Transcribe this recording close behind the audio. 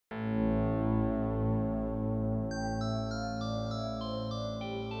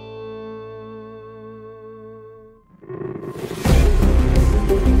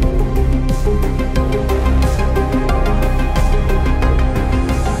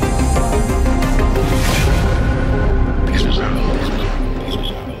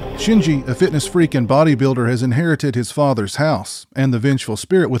Shinji, a fitness freak and bodybuilder, has inherited his father's house and the vengeful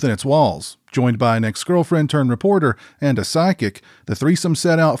spirit within its walls. Joined by an ex-girlfriend turned reporter and a psychic, the threesome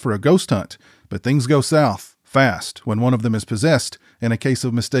set out for a ghost hunt. But things go south fast when one of them is possessed, and a case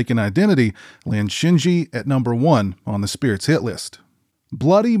of mistaken identity lands Shinji at number 1 on the spirit's hit list.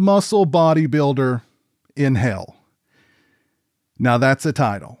 Bloody Muscle Bodybuilder in Hell. Now that's a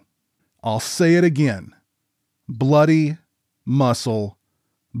title. I'll say it again. Bloody Muscle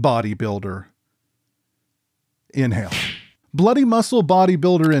Bodybuilder in Hell. Bloody Muscle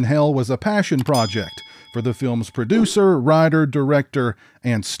Bodybuilder in Hell was a passion project for the film's producer, writer, director,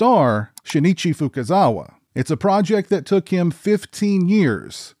 and star, Shinichi Fukazawa. It's a project that took him 15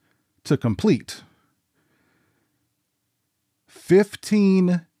 years to complete.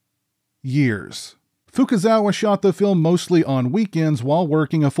 15 years. Fukazawa shot the film mostly on weekends while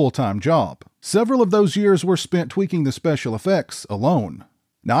working a full-time job. Several of those years were spent tweaking the special effects alone.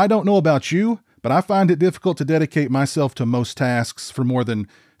 Now, I don't know about you, but I find it difficult to dedicate myself to most tasks for more than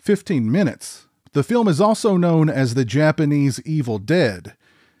 15 minutes. The film is also known as the Japanese Evil Dead,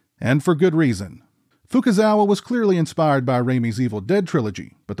 and for good reason. Fukazawa was clearly inspired by Raimi's Evil Dead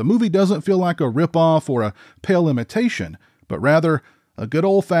trilogy, but the movie doesn't feel like a ripoff or a pale imitation, but rather a good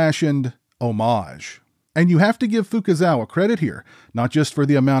old-fashioned homage. And you have to give Fukazawa credit here, not just for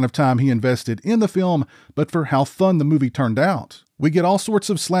the amount of time he invested in the film, but for how fun the movie turned out. We get all sorts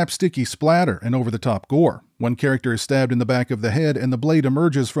of slapsticky splatter and over-the-top gore. One character is stabbed in the back of the head and the blade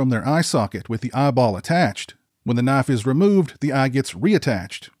emerges from their eye socket with the eyeball attached. When the knife is removed, the eye gets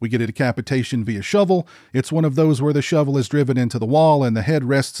reattached. We get a decapitation via shovel. It's one of those where the shovel is driven into the wall and the head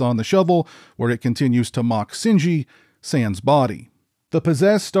rests on the shovel, where it continues to mock Shinji, sans body. The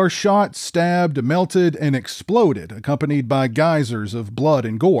possessed are shot, stabbed, melted, and exploded, accompanied by geysers of blood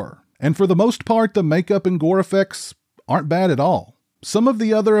and gore. And for the most part, the makeup and gore effects aren't bad at all. Some of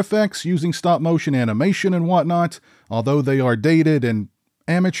the other effects using stop-motion animation and whatnot, although they are dated and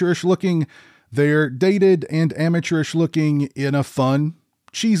amateurish looking, they're dated and amateurish looking in a fun,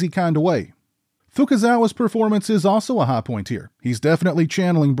 cheesy kind of way. Fukazawa's performance is also a high point here. He's definitely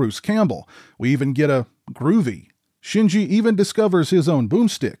channeling Bruce Campbell. We even get a groovy. Shinji even discovers his own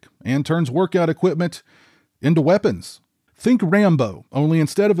boomstick and turns workout equipment into weapons. Think Rambo, only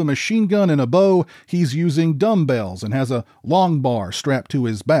instead of a machine gun and a bow, he's using dumbbells and has a long bar strapped to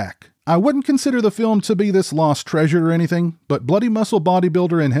his back. I wouldn't consider the film to be this lost treasure or anything, but Bloody Muscle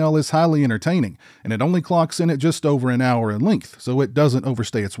Bodybuilder in Hell is highly entertaining, and it only clocks in at just over an hour in length, so it doesn't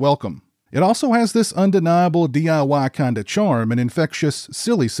overstay its welcome. It also has this undeniable DIY kind of charm and infectious,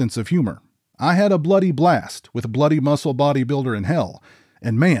 silly sense of humor. I had a bloody blast with Bloody Muscle Bodybuilder in Hell,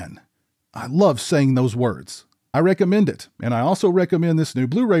 and man, I love saying those words. I recommend it, and I also recommend this new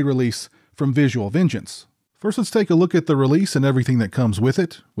Blu-ray release from Visual Vengeance. First, let's take a look at the release and everything that comes with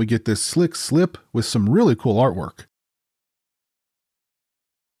it. We get this slick slip with some really cool artwork.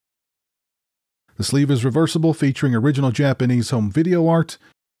 The sleeve is reversible, featuring original Japanese home video art.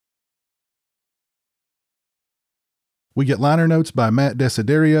 We get liner notes by Matt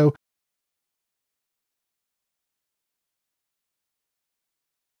Desiderio.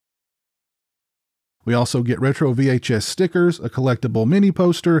 We also get retro VHS stickers, a collectible mini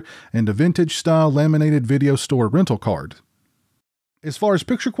poster, and a vintage-style laminated video store rental card. As far as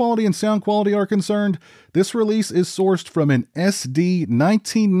picture quality and sound quality are concerned, this release is sourced from an SD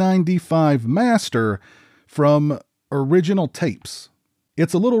 1995 master from original tapes.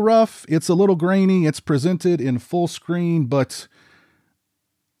 It's a little rough, it's a little grainy, it's presented in full screen, but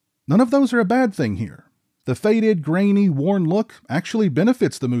none of those are a bad thing here. The faded, grainy, worn look actually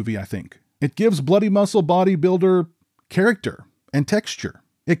benefits the movie, I think. It gives Bloody Muscle Bodybuilder character and texture.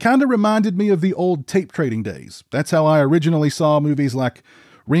 It kind of reminded me of the old tape trading days. That's how I originally saw movies like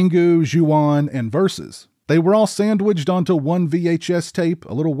Ringu, Ju-On, and Versus. They were all sandwiched onto one VHS tape,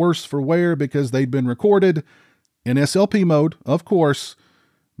 a little worse for wear because they'd been recorded in SLP mode, of course,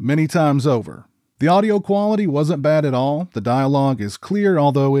 many times over. The audio quality wasn't bad at all. The dialogue is clear,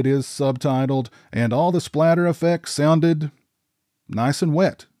 although it is subtitled, and all the splatter effects sounded nice and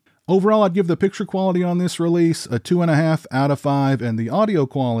wet. Overall, I'd give the picture quality on this release a 2.5 out of 5 and the audio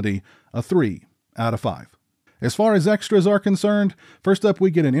quality a 3 out of 5. As far as extras are concerned, first up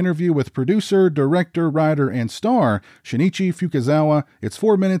we get an interview with producer, director, writer, and star Shinichi Fukazawa. It's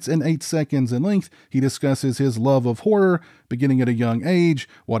 4 minutes and 8 seconds in length. He discusses his love of horror, beginning at a young age,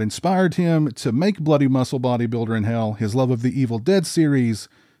 what inspired him to make Bloody Muscle Bodybuilder in Hell, his love of the Evil Dead series,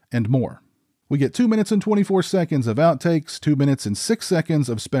 and more. We get 2 minutes and 24 seconds of outtakes, 2 minutes and 6 seconds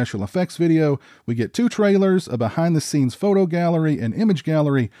of special effects video. We get 2 trailers, a behind-the-scenes photo gallery and image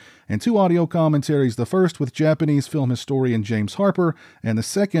gallery, and 2 audio commentaries, the first with Japanese film historian James Harper, and the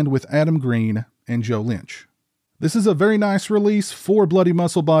second with Adam Green and Joe Lynch. This is a very nice release for Bloody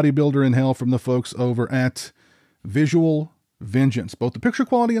Muscle Bodybuilder in Hell from the folks over at Visual Vengeance. Both the picture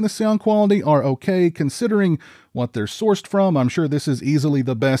quality and the sound quality are okay, considering what they're sourced from. I'm sure this is easily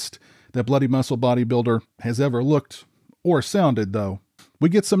the best that Bloody Muscle Bodybuilder has ever looked or sounded, though. We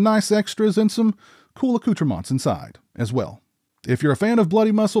get some nice extras and some cool accoutrements inside as well. If you're a fan of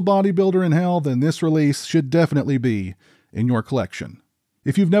Bloody Muscle Bodybuilder in Hell, then this release should definitely be in your collection.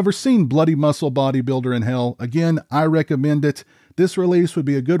 If you've never seen Bloody Muscle Bodybuilder in Hell, again, I recommend it. This release would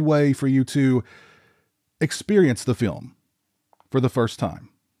be a good way for you to experience the film for the first time.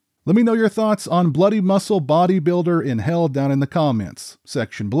 Let me know your thoughts on Bloody Muscle Bodybuilder in Hell down in the comments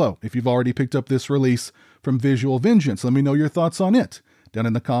section below. If you've already picked up this release from Visual Vengeance, let me know your thoughts on it down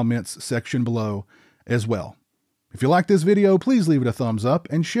in the comments section below as well. If you like this video, please leave it a thumbs up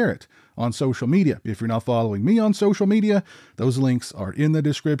and share it on social media. If you're not following me on social media, those links are in the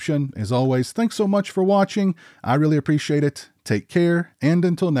description. As always, thanks so much for watching. I really appreciate it. Take care, and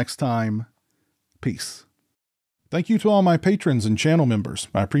until next time, peace. Thank you to all my patrons and channel members.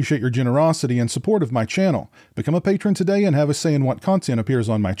 I appreciate your generosity and support of my channel. Become a patron today and have a say in what content appears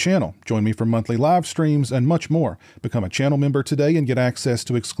on my channel. Join me for monthly live streams and much more. Become a channel member today and get access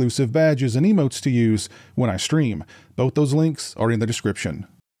to exclusive badges and emotes to use when I stream. Both those links are in the description.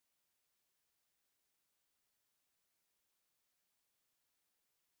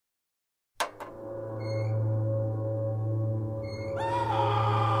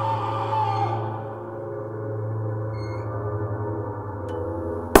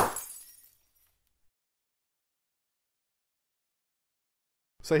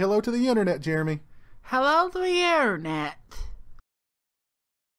 Say hello to the internet, Jeremy. Hello to the internet.